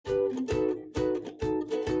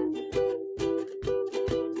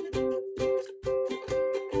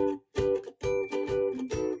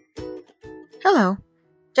Hello,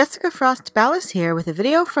 Jessica Frost Ballas here with a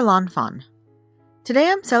video for lawnfawn. Today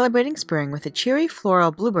I'm celebrating spring with a cheery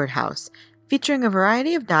floral bluebird house featuring a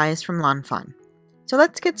variety of dies from lawnfawn. So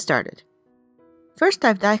let's get started. First,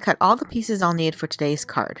 I've die cut all the pieces I'll need for today's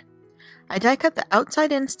card. I die cut the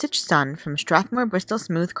outside-in stitched sun from Strathmore Bristol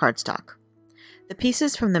Smooth cardstock, the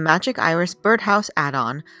pieces from the Magic Iris Birdhouse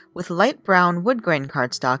add-on with light brown woodgrain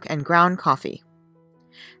cardstock and ground coffee,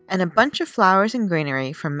 and a bunch of flowers and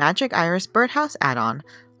greenery from Magic Iris Birdhouse add-on,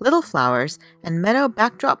 little flowers, and meadow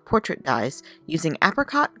backdrop portrait dies using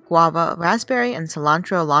apricot, guava, raspberry, and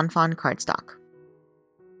cilantro lawnfawn cardstock.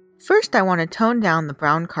 First, I want to tone down the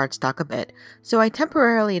brown cardstock a bit, so I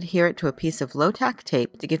temporarily adhere it to a piece of low-tack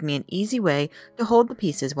tape to give me an easy way to hold the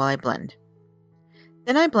pieces while I blend.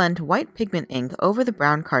 Then I blend white pigment ink over the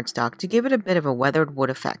brown cardstock to give it a bit of a weathered wood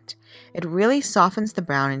effect. It really softens the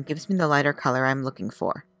brown and gives me the lighter color I'm looking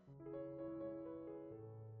for.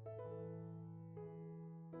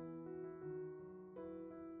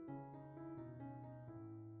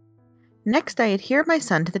 Next, I adhere my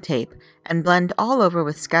sun to the tape and blend all over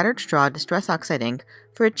with scattered straw Distress Oxide ink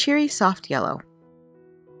for a cheery soft yellow.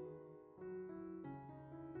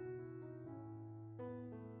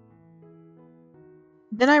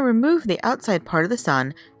 Then I remove the outside part of the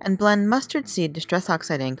sun and blend mustard seed Distress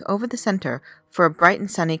Oxide ink over the center for a bright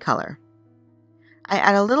and sunny color. I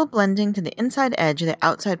add a little blending to the inside edge of the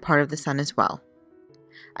outside part of the sun as well.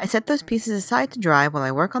 I set those pieces aside to dry while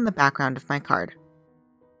I work on the background of my card.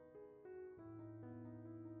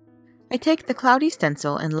 I take the cloudy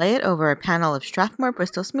stencil and lay it over a panel of Strathmore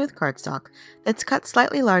Bristol Smooth cardstock that's cut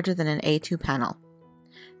slightly larger than an A2 panel.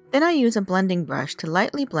 Then I use a blending brush to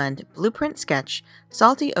lightly blend Blueprint Sketch,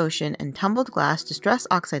 Salty Ocean, and Tumbled Glass Distress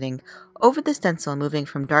Oxide ink over the stencil, moving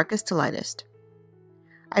from darkest to lightest.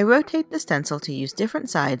 I rotate the stencil to use different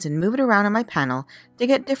sides and move it around on my panel to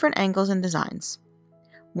get different angles and designs.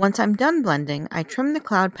 Once I'm done blending, I trim the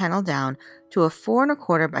cloud panel down to a 4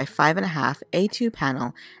 1/4 by 5 1/2 A2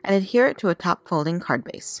 panel and adhere it to a top folding card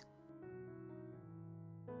base.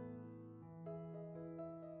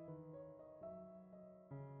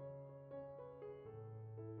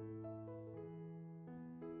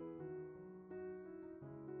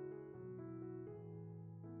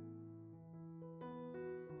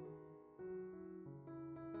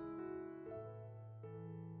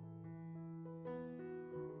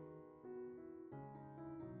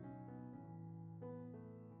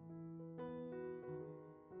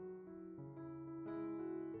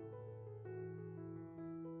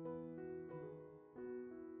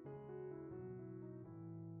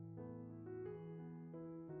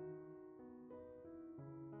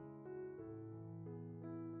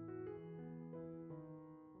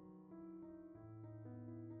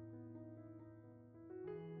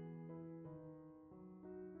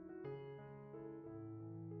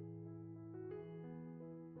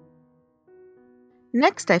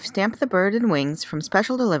 Next, I've stamped the bird and wings from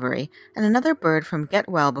Special Delivery and another bird from Get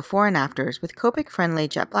Well Before and Afters with Copic-friendly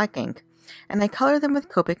jet black ink, and I color them with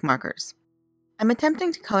Copic markers. I'm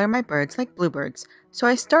attempting to color my birds like bluebirds, so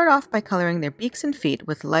I start off by coloring their beaks and feet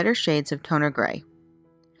with lighter shades of toner gray.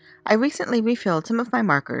 I recently refilled some of my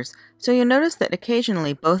markers, so you'll notice that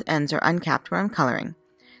occasionally both ends are uncapped when I'm coloring.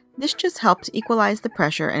 This just helps equalize the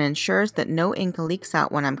pressure and ensures that no ink leaks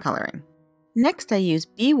out when I'm coloring. Next, I use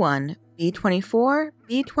B1, B24,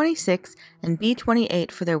 B26, and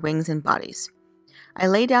B28 for their wings and bodies. I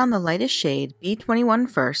lay down the lightest shade, B21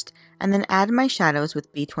 first, and then add my shadows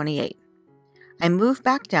with B28. I move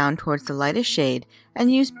back down towards the lightest shade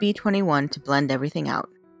and use B21 to blend everything out.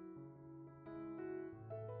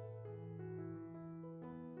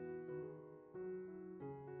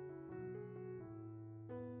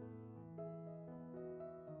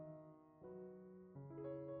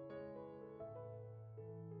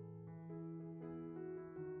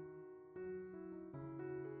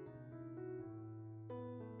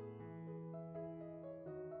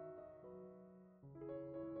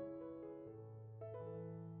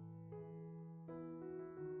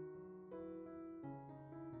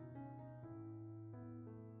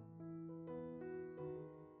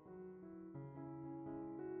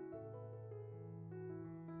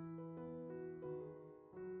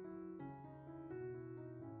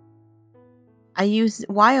 I use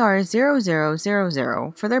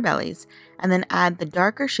YR0000 for their bellies, and then add the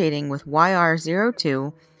darker shading with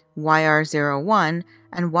YR02, YR01,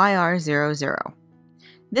 and YR00.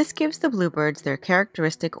 This gives the bluebirds their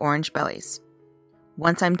characteristic orange bellies.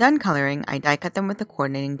 Once I'm done coloring, I die cut them with the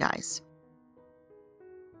coordinating dies.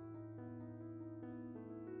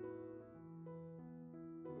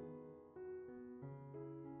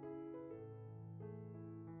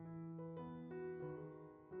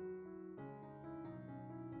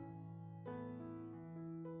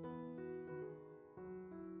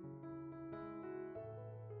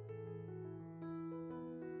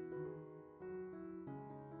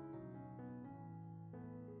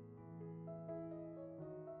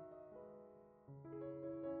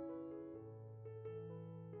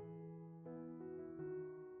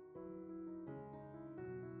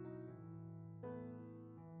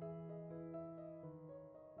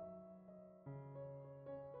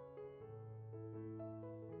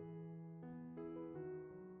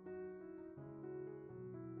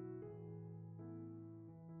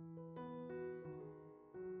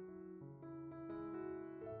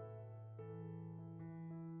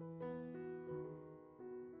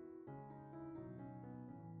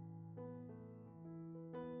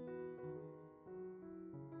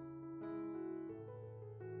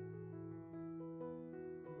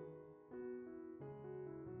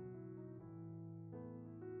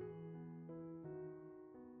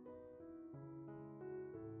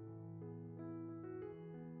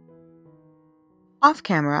 Off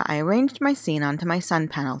camera, I arranged my scene onto my sun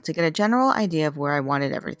panel to get a general idea of where I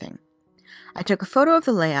wanted everything. I took a photo of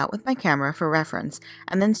the layout with my camera for reference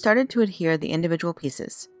and then started to adhere the individual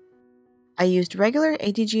pieces. I used regular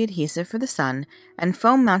ATG adhesive for the sun and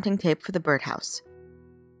foam mounting tape for the birdhouse.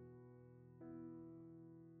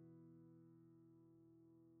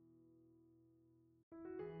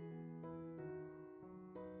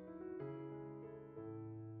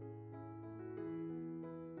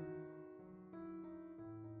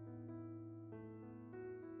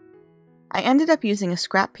 I ended up using a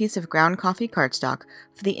scrap piece of ground coffee cardstock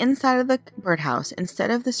for the inside of the birdhouse instead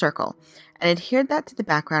of the circle, and adhered that to the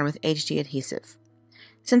background with HG adhesive.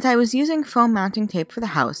 Since I was using foam mounting tape for the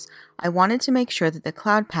house, I wanted to make sure that the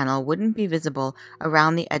cloud panel wouldn't be visible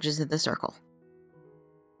around the edges of the circle.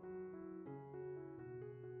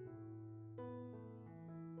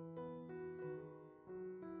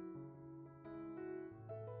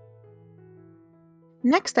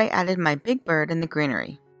 Next, I added my big bird in the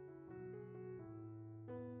greenery.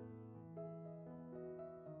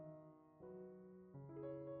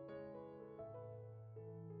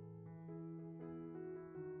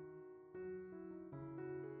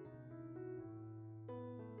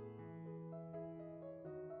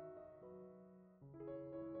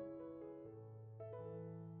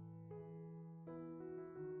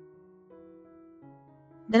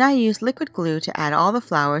 Then I used liquid glue to add all the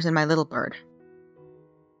flowers in my little bird.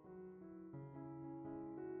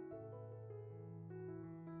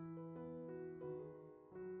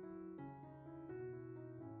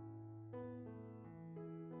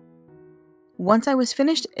 Once I was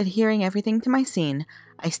finished adhering everything to my scene,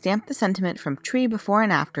 I stamped the sentiment from tree before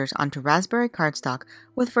and afters onto raspberry cardstock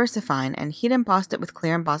with VersaFine and heat embossed it with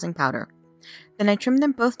clear embossing powder. Then I trimmed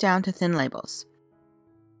them both down to thin labels.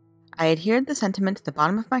 I adhered the sentiment to the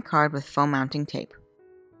bottom of my card with foam mounting tape.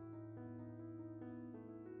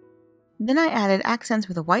 Then I added accents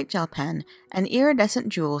with a white gel pen and iridescent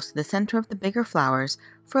jewels to the center of the bigger flowers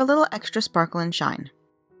for a little extra sparkle and shine.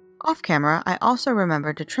 Off camera, I also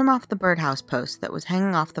remembered to trim off the birdhouse post that was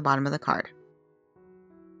hanging off the bottom of the card.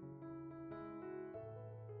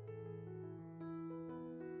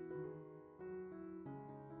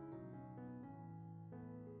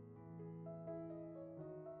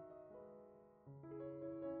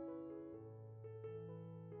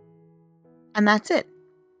 And that's it.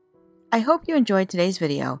 I hope you enjoyed today's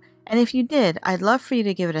video, and if you did, I'd love for you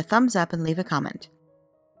to give it a thumbs up and leave a comment.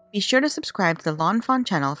 Be sure to subscribe to the lawnfawn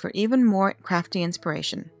channel for even more crafty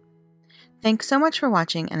inspiration. Thanks so much for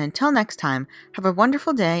watching, and until next time, have a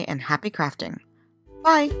wonderful day and happy crafting.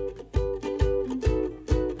 Bye!